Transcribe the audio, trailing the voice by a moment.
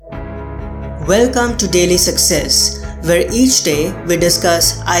Welcome to Daily Success, where each day we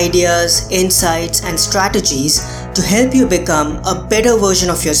discuss ideas, insights, and strategies to help you become a better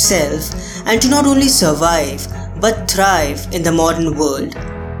version of yourself and to not only survive but thrive in the modern world.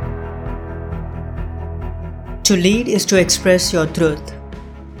 To lead is to express your truth.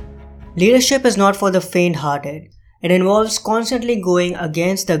 Leadership is not for the faint-hearted. It involves constantly going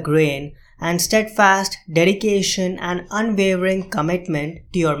against the grain and steadfast dedication and unwavering commitment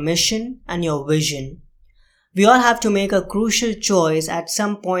to your mission and your vision. We all have to make a crucial choice at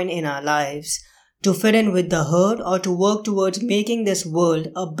some point in our lives to fit in with the herd or to work towards making this world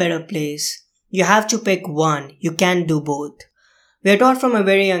a better place. You have to pick one. You can't do both. We are taught from a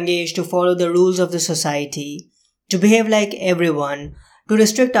very young age to follow the rules of the society, to behave like everyone, to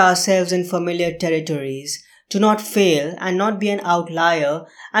restrict ourselves in familiar territories, to not fail and not be an outlier,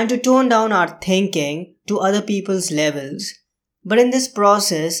 and to tone down our thinking to other people's levels. But in this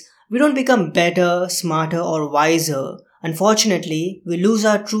process, we don't become better, smarter, or wiser. Unfortunately, we lose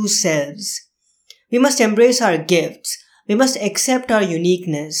our true selves. We must embrace our gifts. We must accept our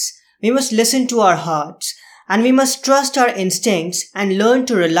uniqueness. We must listen to our hearts. And we must trust our instincts and learn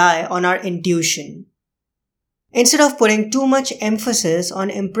to rely on our intuition. Instead of putting too much emphasis on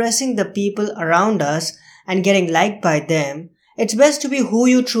impressing the people around us and getting liked by them, it's best to be who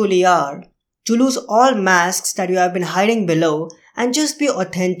you truly are, to lose all masks that you have been hiding below and just be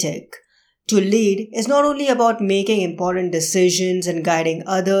authentic. To lead is not only about making important decisions and guiding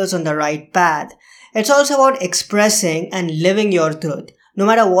others on the right path, it's also about expressing and living your truth, no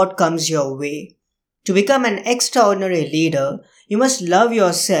matter what comes your way. To become an extraordinary leader, you must love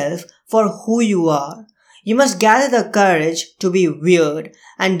yourself for who you are. You must gather the courage to be weird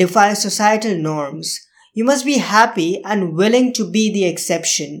and defy societal norms. You must be happy and willing to be the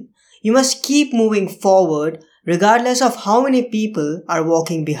exception. You must keep moving forward regardless of how many people are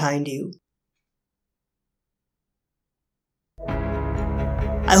walking behind you.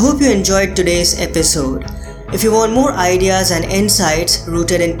 I hope you enjoyed today's episode. If you want more ideas and insights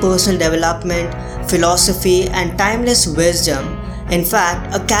rooted in personal development, philosophy, and timeless wisdom, in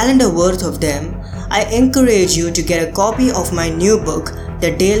fact, a calendar worth of them, I encourage you to get a copy of my new book,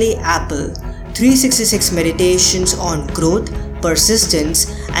 The Daily Apple, 366 Meditations on Growth,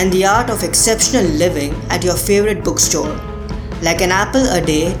 Persistence, and the Art of Exceptional Living at your favorite bookstore. Like an apple a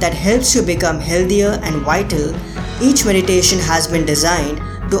day that helps you become healthier and vital, each meditation has been designed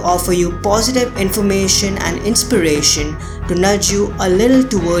to offer you positive information and inspiration to nudge you a little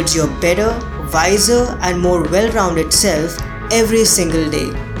towards your better, wiser, and more well-rounded self every single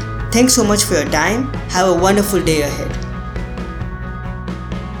day. Thanks so much for your time. Have a wonderful day ahead.